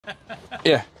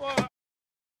Yeah.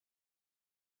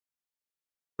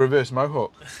 Reverse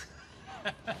mohawk.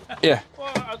 Yeah.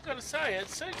 Well, I've got to say, it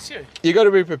suits you. You got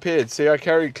to be prepared. See, I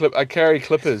carry clippers. I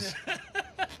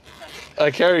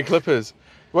carry clippers.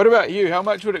 What about you? How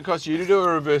much would it cost you to do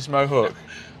a reverse mohawk?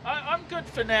 I'm good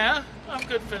for now. I'm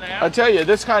good for now. I tell you,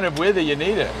 this kind of weather, you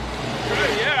need it. True,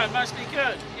 yeah, it must be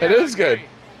good. Yeah, It is good.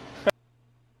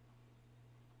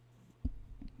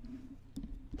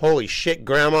 Holy shit,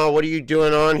 Grandma, what are you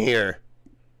doing on here?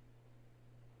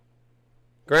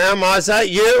 Grandma, is that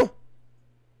you?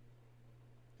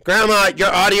 Grandma,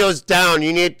 your audio's down.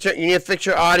 You need to fix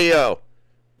your audio.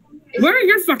 Where are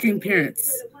your fucking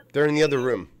parents? They're in the other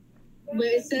room. But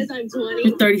it says I'm 20.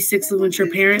 You're 36 living with your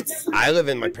parents? I live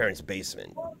in my parents'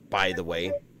 basement, by the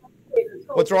way.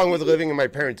 What's wrong with living in my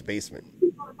parents' basement?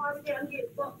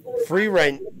 Free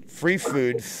rent, free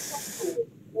food,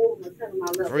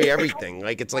 free everything.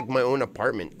 Like, it's like my own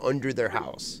apartment under their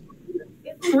house.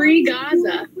 Free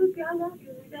Gaza.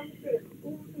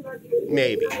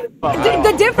 Maybe.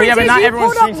 The difference is you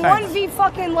pulled up 1v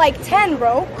fucking like 10,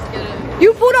 bro.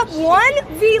 You pulled up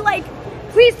 1v like,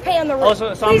 please pay on the room.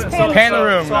 Please pay on the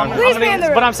room. Please pay on the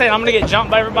room. But I'm saying I'm gonna get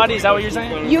jumped by everybody. Is that what you're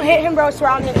saying? You hit him, bro.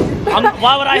 Surround him.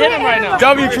 Why would I hit him right now?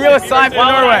 W, can we aside for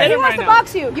Norway? He wants to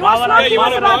box you. You want to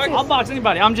box you? I'll box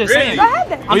anybody. I'm just saying. Go ahead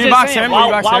then. I'm just saying.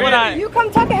 Why would I? You come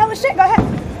talk a hell of shit. Go ahead.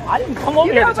 I didn't come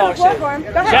over here to talk shit. Go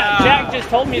ahead. Jack just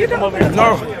told me to come over here.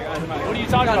 No. What are you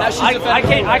talking about?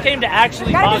 I came to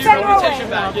actually box you.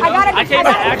 I came to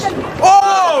actually.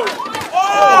 Oh!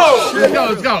 Oh! Let's go,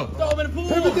 let's go.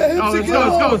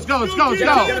 Let's go.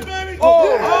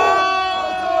 Oh!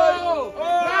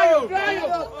 You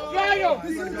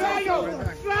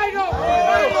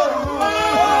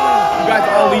guys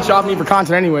all leech off me for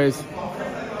content anyways.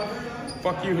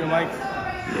 Fuck you, Heelmike.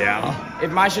 Yeah.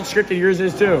 If my shit's scripted, yours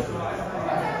is too.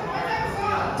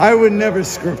 I would never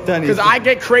script anything. Because I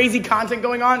get crazy content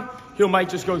going on, Heelmike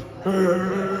just goes.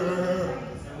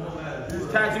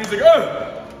 He's like,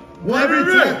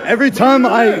 well, every time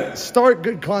I start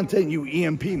good content, you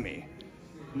EMP me.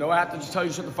 No, I have to just tell you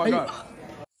to shut the fuck up.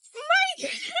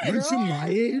 Aren't you my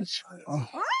age? Oh.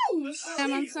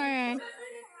 I'm sorry.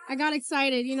 I got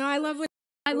excited. You know, I love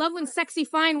when sexy,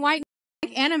 fine, white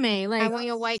anime. Like I want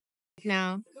your white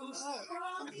now.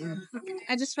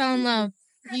 I just fell in love.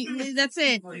 That's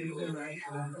it.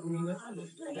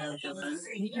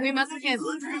 We must have kissed.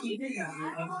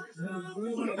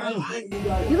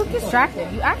 You look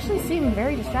distracted. You actually seem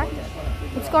very distracted.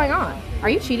 What's going on? Are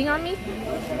you cheating on me?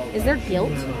 Is there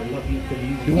guilt?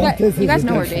 You guys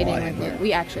know we're dating, right?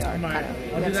 We actually are. Kind of.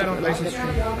 I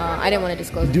didn't want to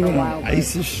disclose it for a while.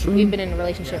 We've been in a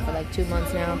relationship for like 2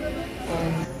 months now.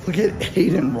 Look at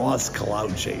Adin Ross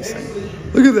cloud chasing.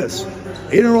 Look at this.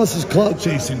 Adin Ross is cloud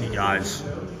chasing, you guys.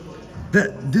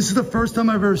 This is the first time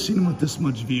I've ever seen him with this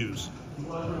much views.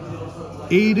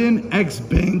 Adin X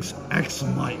Banks X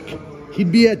Mike.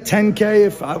 He'd be at 10K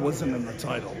if I wasn't in the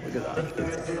title. Look at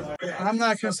that. I'm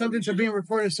not, because something's being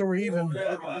recorded, so we're even.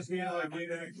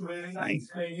 Nice.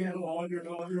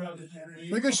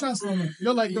 Look at shots on me.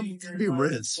 You're like them. Be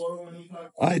Riz.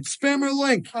 Alright, spam her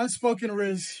link. Unspoken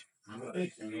Riz.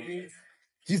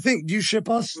 Do you ship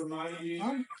us?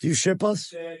 Huh? Do you ship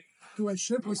us? Do I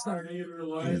ship? What's that?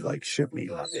 You like ship me.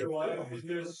 Was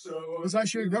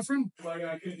that your girlfriend?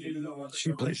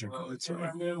 She plays your cards.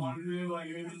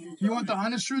 You want the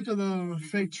honest truth or the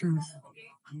fake truth?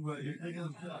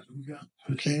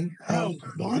 Okay.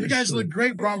 You guys look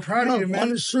great, bro. I'm proud of you, man.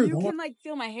 Honest truth. You can like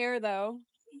feel my hair though.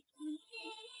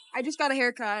 I just got a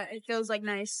haircut. It feels like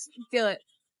nice. Feel it.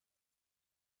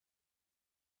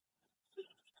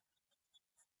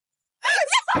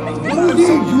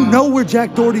 You know where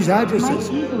Jack Doherty's address is.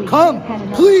 Come,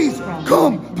 please,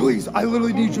 come, please. I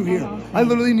literally need you here.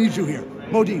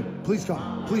 Modine, please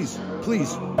come. Please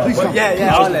come.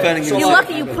 Yeah. You're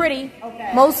lucky you pretty.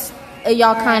 Most of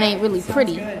y'all kind ain't really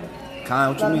pretty.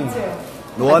 Kind, what you mean?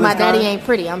 Like my daddy ain't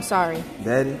pretty, I'm sorry.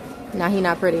 Daddy? Nah, he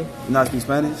not pretty. You not speak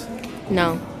Spanish?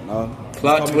 No.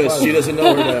 Plot twist, she doesn't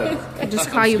know that. Just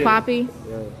call you Poppy?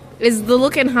 Yeah. Is the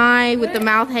looking high with the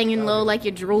mouth hanging low like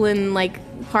you're drooling like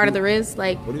part of the wrist?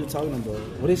 Like, what are you talking about?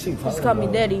 What is she talking about? Just call me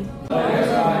daddy.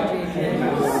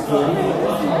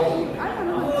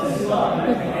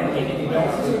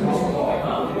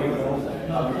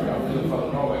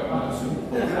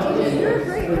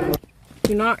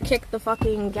 Do not kick the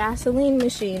fucking gasoline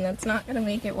machine. That's not gonna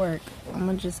make it work. I'm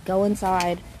gonna just go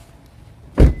inside.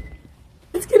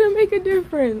 It's gonna make a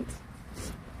difference.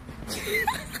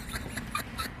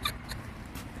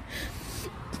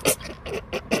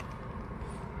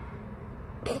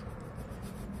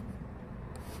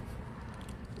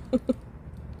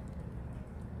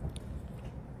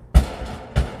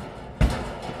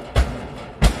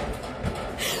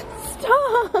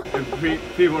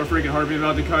 people are freaking harping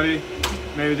about the Cuddy,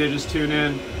 maybe they just tune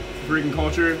in to freaking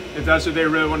culture. If that's what they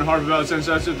really want to harp about, since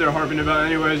that's what they're harping about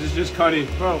anyways, it's just Cuddy.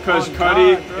 Because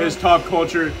Cuddy is top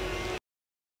culture.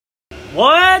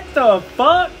 What the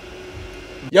fuck?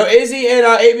 Yo, Izzy and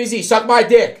ABC, suck my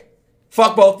dick.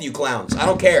 Fuck both of you clowns. I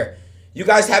don't care. You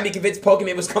guys had me convinced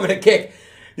Pokemon was coming to kick.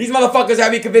 These motherfuckers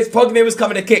had me convinced Pokemon was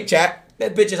coming to kick, chat.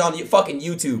 That bitch is on fucking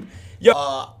YouTube. Yo.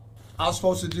 I was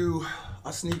supposed to do a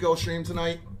sneako stream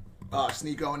tonight.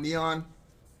 Sneako and N3ON.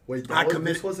 Wait,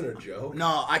 this wasn't a joke?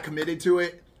 No, I committed to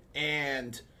it,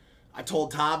 and I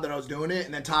told Todd that I was doing it,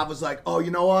 and then Todd was like, oh,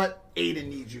 you know what? Aiden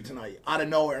needs you tonight, out of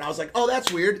nowhere. And I was like, oh,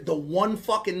 that's weird. The one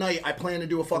fucking night I plan to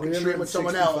do a fucking stream with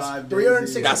someone else.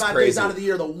 365 days out of the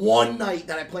year, the one night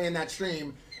that I plan that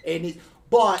stream, Aiden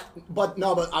But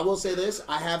I will say this.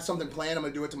 I have something planned. I'm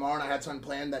going to do it tomorrow, and I had something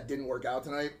planned that didn't work out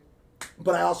tonight.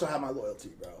 But I also have my loyalty,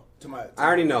 bro. I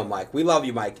already know, Mike. We love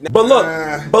you, Mike. But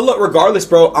look, regardless,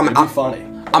 bro,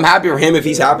 I'm happy for him if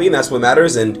he's happy, and that's what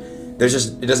matters. And it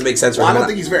doesn't make sense for him. I don't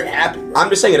think he's very happy. Bro. I'm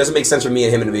just saying it doesn't make sense for me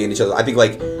and him to be in each other. I think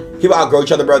like people outgrow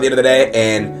each other, bro. At the end of the day,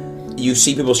 and you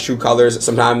see people's true colors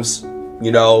sometimes,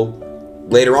 you know,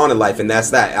 later on in life, and that's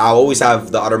that. I'll always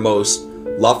have the uttermost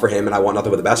love for him, and I want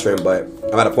nothing but the best for him. But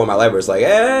I'm at a point in my life where it's like,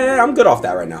 I'm good off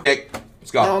that right now. Hey,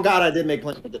 let's go. Oh God, I did make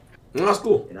plans. No, that's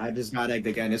cool. And I just got egged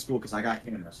again. It's cool because I got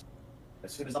cameras.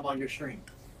 As soon as I'm on your stream.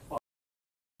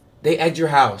 They egged your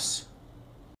house.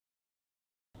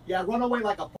 Yeah, run away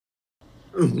like a.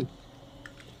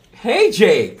 Hey,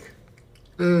 Jake.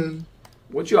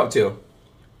 What you up to?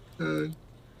 And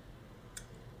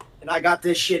I got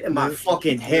this shit in my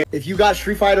fucking hair. If you got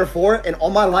Street Fighter 4, and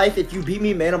all my life, if you beat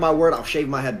me, man on my word, I'll shave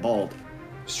my head bald.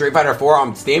 Street Fighter 4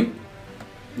 on Steam?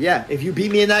 Yeah, if you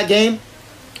beat me in that game,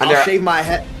 I'll shave my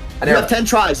head. You have 10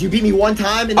 tries. You beat me one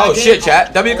time in that game. Oh shit,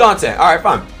 chat. W content. All right,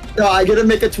 fine. No, I get to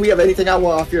make a tweet of anything I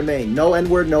want off your main. No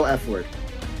N-word, no F-word.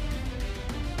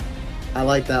 I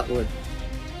like that word.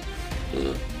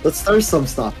 Let's start some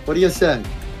stuff. What do you say?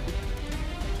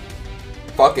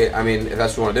 Fuck it. I mean, if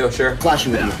that's what you want to do, sure.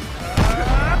 Flashing with you. You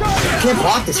can't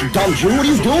block this, you dumb Jew. What are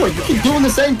you doing? You keep doing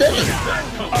the same thing.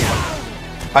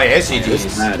 Oh yeah, it's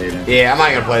GG's. Yeah, I'm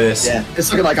not gonna play this. Yeah, it's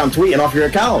looking like I'm tweeting off your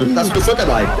account. That's what it's looking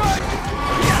like.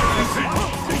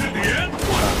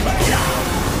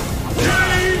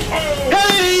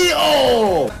 Hey!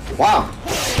 Oh! Wow.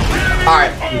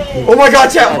 Alright. Oh my god,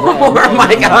 chat. Oh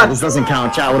my god. This doesn't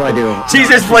count, chat. What do I do?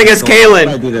 Cheezur's playing as Kalen.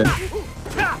 I do this.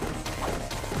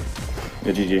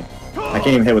 Good GG. I can't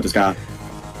even hit with this guy.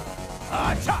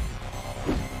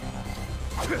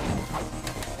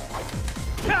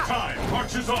 Time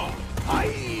marches on.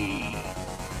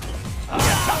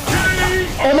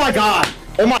 Oh my god!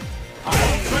 Oh my.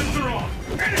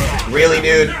 Really,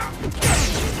 dude? Dude,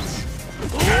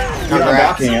 I'm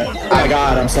blocking it. Oh my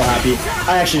god, I'm so happy.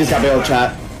 I actually just got bailed,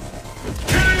 chat.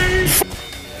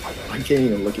 I can't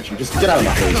even look at you. Just get out of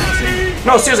my face.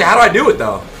 No, seriously, how do I do it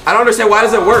though? I don't understand. Why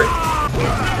does it work?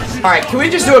 Alright, can we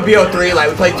just do a BO3 like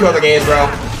we played 2 other games, bro?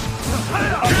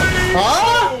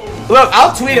 Huh? Look,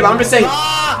 I'll tweet him. I'm just saying.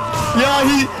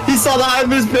 Yeah, he saw the I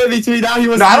missed Pivy tweet. Now he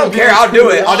was. No, I don't care. I'll do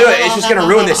it. I'll do it. It's just gonna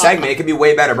ruin this segment. It could be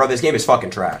way better, bro. This game is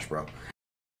fucking trash, bro.